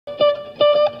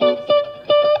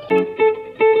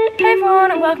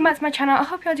welcome back to my channel. I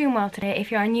hope you're doing well today.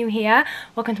 If you are new here,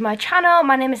 welcome to my channel.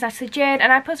 My name is Natalie Jade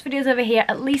and I post videos over here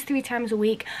at least 3 times a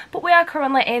week, but we are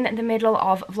currently in the middle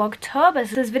of Vlogtober,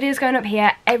 so there's videos going up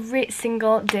here every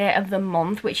single day of the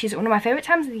month, which is one of my favourite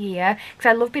times of the year because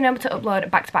I love being able to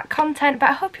upload back-to-back content. But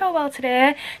I hope you're well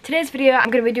today. Today's video I'm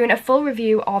going to be doing a full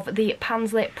review of the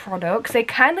Panslit products. They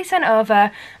kindly sent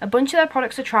over a bunch of their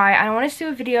products to try and I wanted to do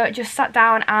a video just sat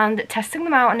down and testing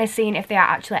them out and seeing if they are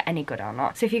actually any good or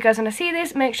not. So if you guys want to see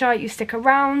this, make sure you stick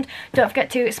around. Don't forget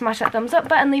to smash that thumbs up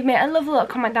button, leave me a lovely little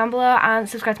comment down below and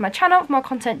subscribe to my channel for more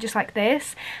content just like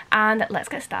this, and let's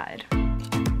get started.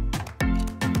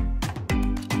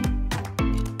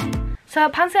 So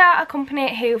Panslit are a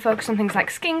company who focus on things like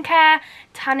skincare,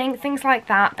 tanning, things like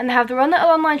that, and they have their own little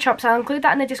online shop, so I'll include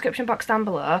that in the description box down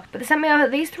below. But they sent me over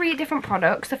these 3 different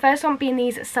products, the first one being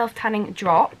these self-tanning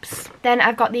drops, then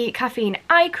I've got the caffeine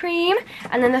eye cream,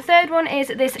 and then the third one is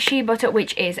this shea butter,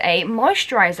 which is a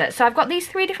moisturiser. So I've got these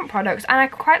 3 different products and I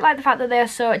quite like the fact that they are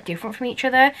so different from each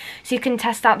other, so you can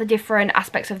test out the different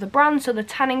aspects of the brand, so the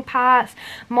tanning parts,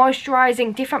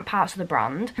 moisturising, different parts of the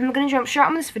brand. And I'm going to jump straight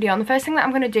on this video, and the first thing that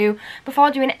I'm going to do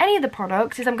before doing any of the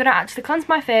products is I'm going to actually cleanse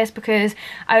my face, because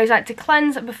I always like to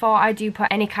cleanse before I do put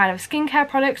any kind of skincare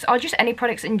products or just any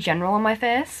products in general on my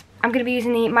face. I'm going to be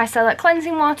using the micellar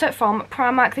cleansing water from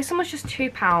Primark. This one was just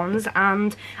 £2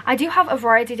 and I do have a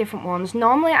variety of different ones.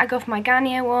 Normally I go for my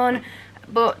Garnier one,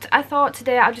 but I thought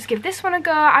today I'll just give this one a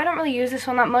go. I don't really use this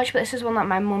one that much, but this is one that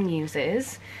my mum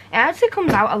uses. It actually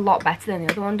comes out a lot better than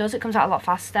the other one does. It comes out a lot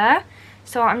faster.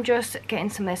 So I'm just getting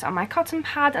some of this on my cotton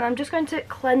pad and I'm just going to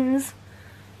cleanse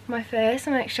my face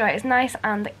and make sure it's nice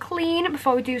and clean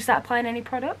before we do start applying any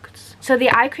products. So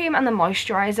the eye cream and the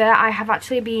moisturiser I have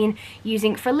actually been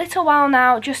using for a little while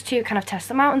now, just to kind of test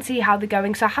them out and see how they're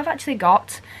going. So I have actually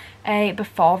got a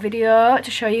before video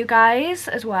to show you guys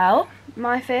as well.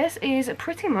 My face is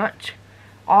pretty much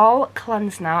all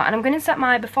cleansed now, and I'm going to set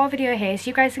my before video here so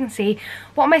you guys can see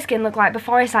what my skin looked like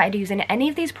before I started using any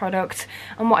of these products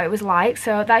and what it was like.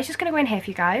 So that's just going to go in here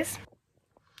for you guys.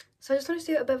 So I just want to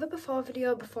do a bit of a before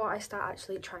video before I start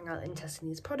actually trying out and testing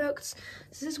these products.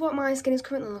 So this is what my skin is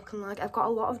currently looking like. I've got a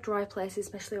lot of dry places,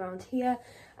 especially around here.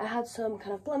 I had some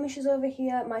kind of blemishes over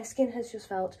here. My skin has just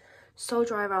felt so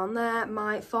dry around there.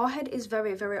 My forehead is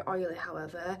very, very oily,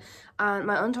 however, and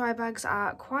my under eye bags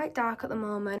are quite dark at the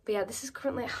moment. But yeah, this is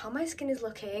currently how my skin is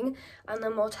looking, and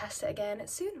then we'll test it again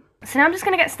soon. So now I'm just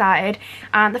going to get started,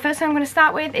 and the first thing I'm going to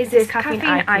start with is this caffeine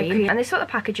eye cream, and this is what the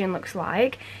packaging looks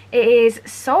like. It is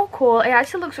so cool. It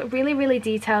actually looks really, really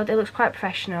detailed. It looks quite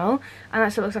professional, and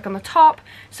that's what it looks like on the top.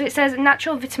 So it says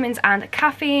natural vitamins and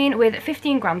caffeine with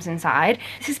 15 grams inside.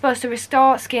 This is supposed to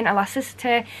restore skin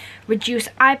elasticity, reduce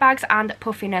eye bags and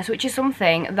puffiness, which is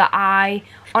something that I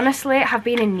honestly have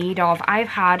been in need of. I've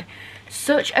had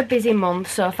such a busy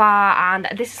month so far, and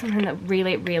this is something that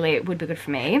really, really would be good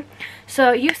for me.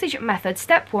 So usage method,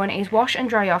 step 1 is wash and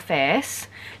dry your face.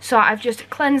 So I've just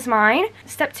cleansed mine.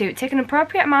 Step 2, take an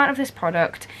appropriate amount of this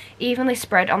product, evenly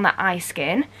spread on the eye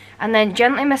skin, and then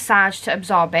gently massage to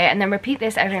absorb it, and then repeat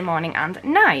this every morning and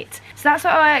night. So that's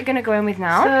what we're going to go in with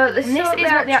now. So this is what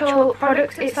the actual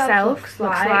product itself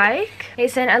looks like.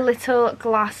 It's in a little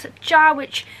glass jar,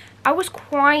 which I was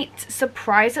quite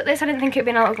surprised at this. I didn't think it'd be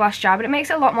in a little glass jar, but it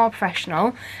makes it a lot more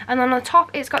professional. And on the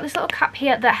top, it's got this little cap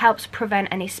here that helps prevent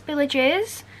any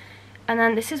spillages. And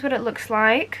then this is what it looks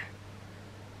like.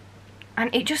 And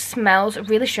it just smells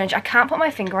really strange. I can't put my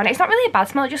finger on it. It's not really a bad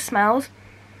smell, it just smells.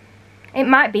 It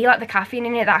might be like the caffeine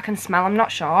in it that I can smell, I'm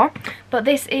not sure. But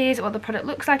this is what the product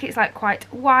looks like. It's like quite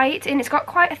white, and it's got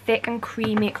quite a thick and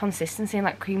creamy consistency and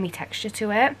like creamy texture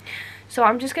to it. So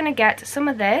I'm just going to get some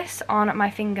of this on my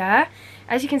finger.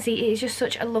 As you can see, it is just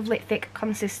such a lovely thick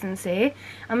consistency.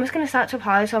 I'm just going to start to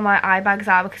apply this where my eye bags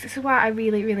are, because this is where I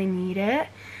really, really need it.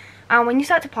 And when you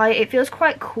start to apply it, it feels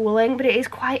quite cooling, but it is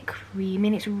quite creamy,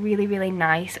 and it's really, really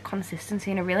nice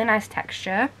consistency and a really nice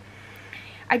texture.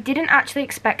 I didn't actually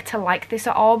expect to like this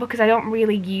at all, because I don't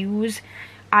really use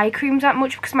eye creams that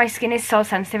much, because my skin is so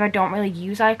sensitive. I don't really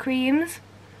use eye creams,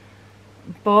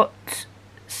 but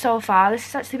so far this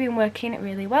has actually been working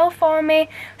really well for me.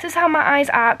 This is how my eyes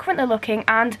are currently looking,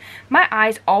 and my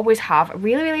eyes always have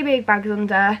really, really big bags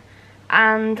under,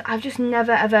 and I've just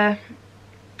never ever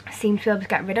seem to be able to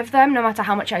get rid of them. No matter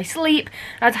how much I sleep,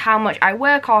 no matter how much I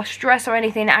work or stress or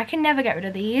anything, I can never get rid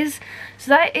of these.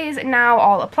 So that is now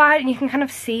all applied, and you can kind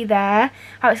of see there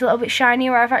how it's a little bit shiny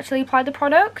where I've actually applied the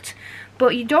product.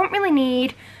 But you don't really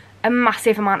need a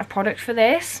massive amount of product for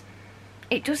this.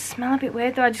 It does smell a bit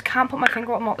weird though. I just can't put my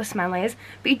finger on what the smell is.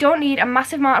 But you don't need a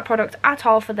massive amount of product at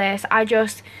all for this. I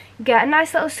just get a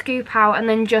nice little scoop out and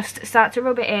then just start to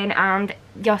rub it in, and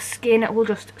your skin will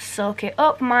just soak it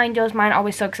up. Mine does. Mine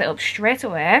always soaks it up straight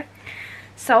away.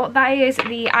 So that is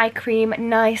the eye cream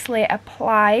nicely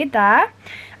applied there.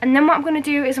 And then what I'm going to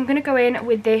do is I'm going to go in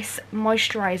with this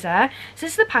moisturiser. So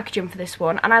this is the packaging for this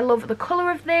one, and I love the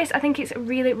colour of this. I think it's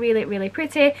really, really, really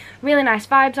pretty. Really nice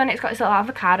vibes on it. It's got this little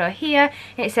avocado here.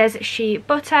 It says shea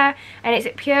butter, and it's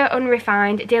pure,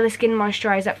 unrefined, daily skin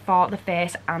moisturiser for the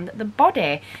face and the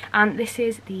body. And this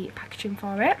is the packaging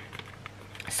for it.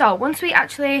 So once we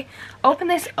actually open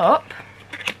this up,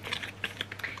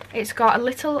 it's got a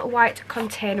little white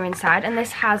container inside, and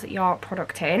this has your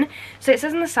product in. So it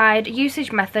says on the side,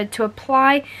 usage method: to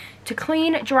apply to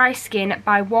clean dry skin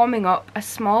by warming up a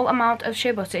small amount of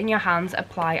shea butter in your hands,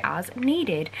 apply as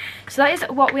needed. So that is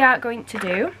what we are going to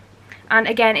do. And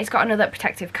again, it's got another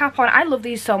protective cap on. I love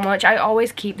these so much. I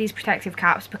always keep these protective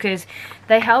caps because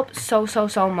they help so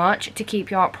much to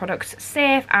keep your products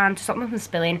safe and to stop them from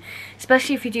spilling.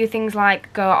 Especially if you do things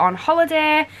like go on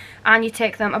holiday and you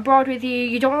take them abroad with you.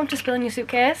 You don't want them to spill in your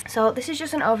suitcase. So this is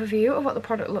just an overview of what the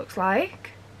product looks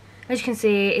like. As you can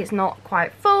see, it's not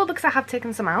quite full because I have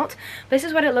taken some out. But this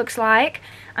is what it looks like.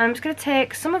 And I'm just going to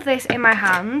take some of this in my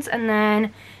hands, and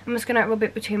then I'm just going to rub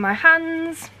it between my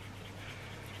hands.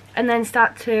 And then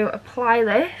start to apply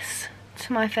this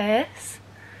to my face.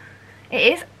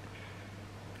 It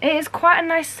is quite a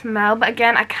nice smell, but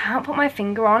again, I can't put my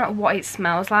finger on what it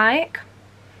smells like.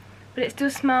 But it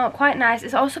does smell quite nice.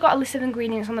 It's also got a list of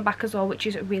ingredients on the back as well, which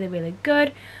is really, really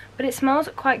good. But it smells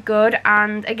quite good.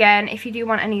 And again, if you do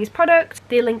want any of these products,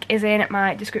 the link is in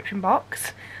my description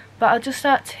box. But I'll just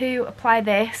start to apply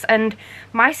this, and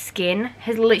my skin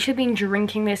has literally been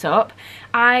drinking this up.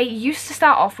 I used to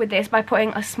start off with this by putting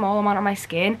a small amount on my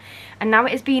skin, and now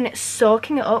it has been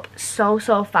soaking it up so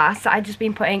fast that I've just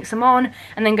been putting some on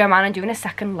and then going around and doing a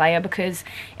second layer because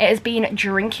it has been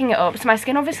drinking it up. So my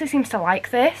skin obviously seems to like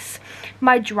this.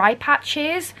 My dry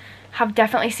patches have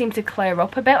definitely seemed to clear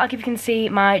up a bit. Like if you can see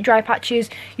my dry patches,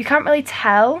 you can't really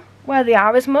tell where they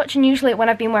are as much, and usually when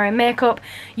I've been wearing makeup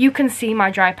you can see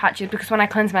my dry patches because when I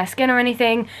cleanse my skin or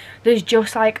anything there's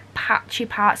just like patchy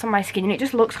parts on my skin and it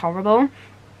just looks horrible.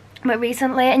 But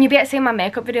recently, and you'll be able to see in my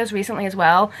makeup videos recently as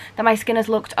well, that my skin has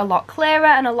looked a lot clearer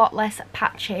and a lot less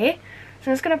patchy. So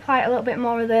I'm just going to apply a little bit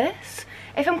more of this.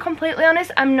 If I'm completely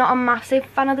honest, I'm not a massive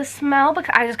fan of the smell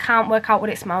because I just can't work out what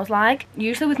it smells like.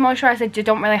 Usually with moisturiser they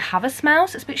don't really have a smell,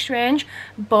 so it's a bit strange,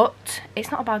 but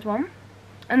it's not a bad one.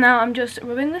 And now I'm just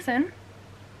rubbing this in.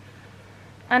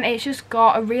 And it's just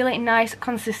got a really nice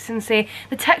consistency.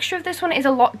 The texture of this one is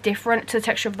a lot different to the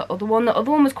texture of the other one. The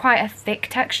other one was quite a thick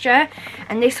texture,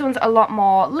 and this one's a lot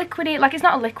more liquidy. Like, it's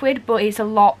not a liquid, but it's a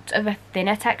lot of a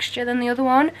thinner texture than the other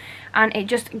one. And it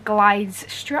just glides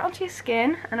straight onto your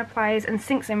skin and applies and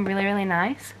sinks in really, really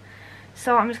nice.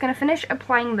 So I'm just going to finish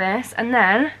applying this, and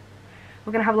then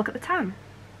we're going to have a look at the tan.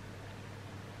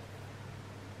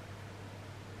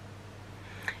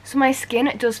 So my skin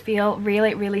does feel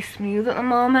really, really smooth at the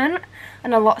moment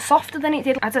and a lot softer than it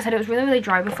did. As I said, it was really, really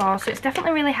dry before, so it's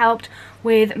definitely really helped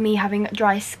with me having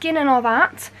dry skin and all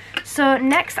that. So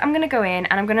next I'm going to go in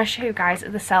and I'm going to show you guys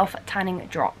the self-tanning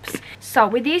drops. So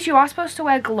with these you are supposed to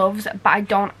wear gloves, but I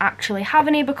don't actually have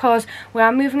any because we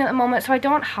are moving at the moment, so I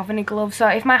don't have any gloves. So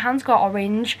if my hands got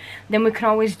orange, then we can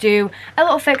always do a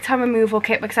little fake tan removal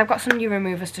kit because I've got some new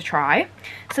removers to try.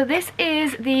 So this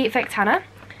is the fake tanner.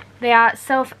 They are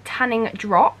self-tanning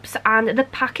drops, and the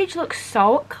package looks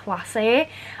so classy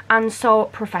and so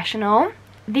professional.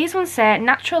 These ones say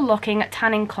natural looking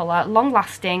tanning colour, long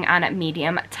lasting and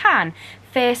medium tan,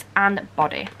 face and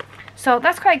body. So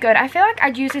that's quite good. I feel like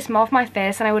I'd use this more for my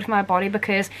face than I would for my body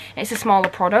because it's a smaller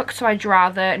product, so I'd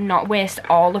rather not waste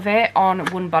all of it on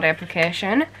one body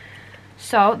application.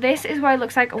 So this is what it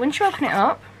looks like once you open it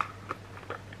up.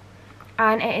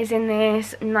 And it is in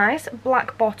this nice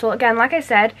black bottle. Again, like I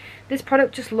said, this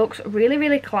product just looks really,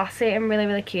 really classy and really,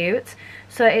 really cute.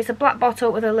 So it's a black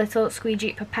bottle with a little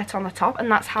squeegee pipette on the top, and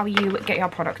that's how you get your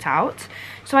product out.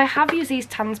 So I have used these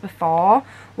tans before,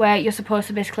 where you're supposed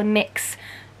to basically mix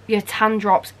your tan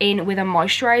drops in with a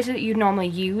moisturiser that you'd normally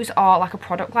use, or like a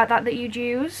product like that you'd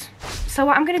use. So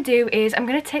what I'm going to do is I'm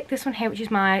going to take this one here, which is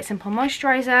my simple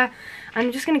moisturiser.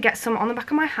 I'm just going to get some on the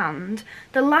back of my hand.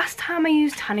 The last time I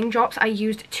used tanning drops, I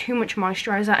used too much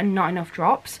moisturiser and not enough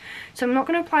drops. So I'm not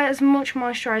going to apply as much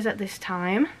moisturiser this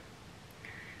time.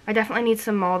 I definitely need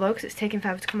some more though because it's taking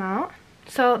forever to come out.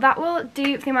 So that will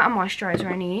do for the amount of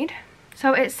moisturiser I need.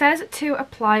 So it says to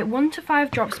apply 1 to 5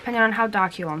 drops depending on how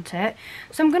dark you want it.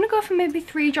 So I'm going to go for maybe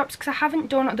 3 drops because I haven't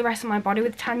done the rest of my body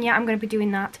with tan yet. I'm going to be doing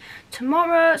that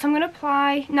tomorrow. So I'm going to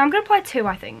apply, no, I'm going to apply 2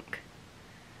 I think.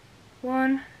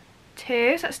 1,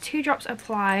 2, so that's 2 drops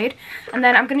applied. And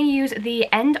then I'm going to use the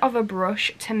end of a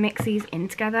brush to mix these in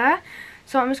together.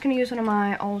 So I'm just going to use one of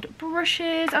my old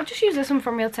brushes. I'll just use this one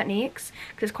from Real Techniques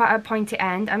because it's quite a pointy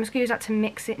end. I'm just going to use that to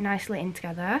mix it nicely in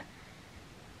together.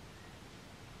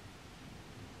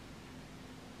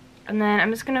 And then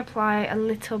I'm just going to apply a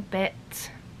little bit.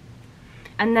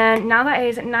 And then now that it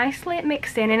is nicely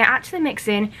mixed in, and it actually mixes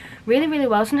in really, really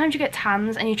well. Sometimes you get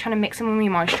tans and you're trying to mix them with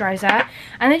your moisturiser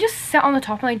and they just sit on the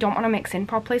top and they don't want to mix in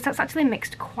properly. So that's actually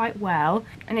mixed quite well.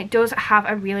 And it does have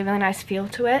a really, really nice feel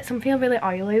to it. Some feel really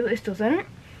oily, but this doesn't.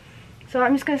 So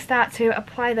I'm just going to start to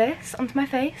apply this onto my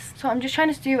face. So I'm just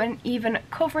trying to do an even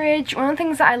coverage. One of the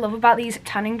things that I love about these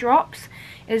tanning drops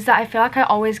is that I feel like I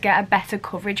always get a better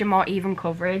coverage, a more even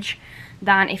coverage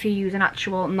than if you use an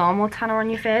actual normal tanner on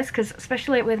your face, because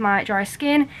especially with my dry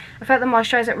skin, I feel like the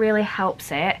moisturiser really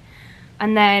helps it,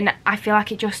 and then I feel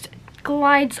like it just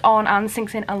glides on and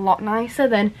sinks in a lot nicer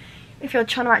than if you're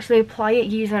trying to actually apply it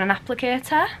using an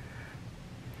applicator.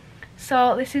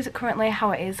 So this is currently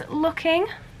how it is looking.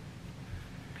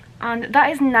 And that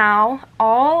is now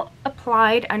all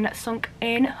applied and sunk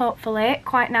in, hopefully,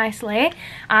 quite nicely.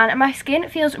 And my skin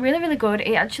feels really, really good.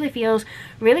 It actually feels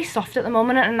really soft at the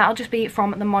moment, and that'll just be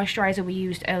from the moisturiser we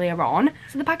used earlier on.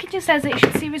 So the packaging says that you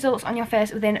should see results on your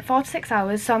face within 4 to 6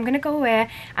 hours. So I'm going to go away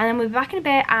and then we'll be back in a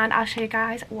bit and I'll show you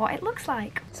guys what it looks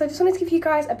like. So I just wanted to give you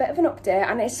guys a bit of an update,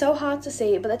 and it's so hard to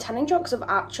see, but the tanning drops have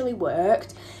actually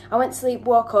worked. I went to sleep,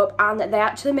 woke up, and they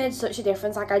actually made such a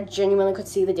difference. Like, I genuinely could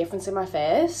see the difference in my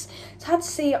face. It's hard to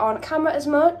see on camera as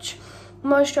much.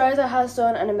 Moisturiser has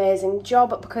done an amazing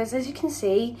job because, as you can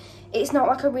see, it's not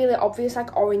like a really obvious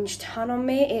like orange tan on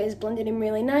me. It is blended in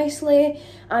really nicely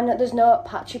and there's no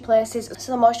patchy places.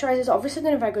 So the moisturiser is obviously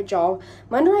doing a very good job.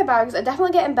 My under eye bags are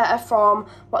definitely getting better from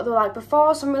what they were like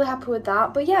before, so I'm really happy with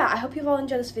that. But yeah, I hope you've all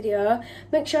enjoyed this video.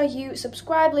 Make sure you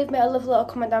subscribe, leave me a lovely little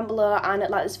comment down below and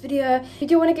like this video. If you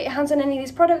do want to get your hands on any of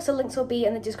these products, the links will be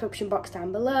in the description box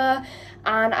down below,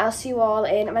 and I'll see you all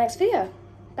in my next video.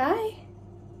 Bye.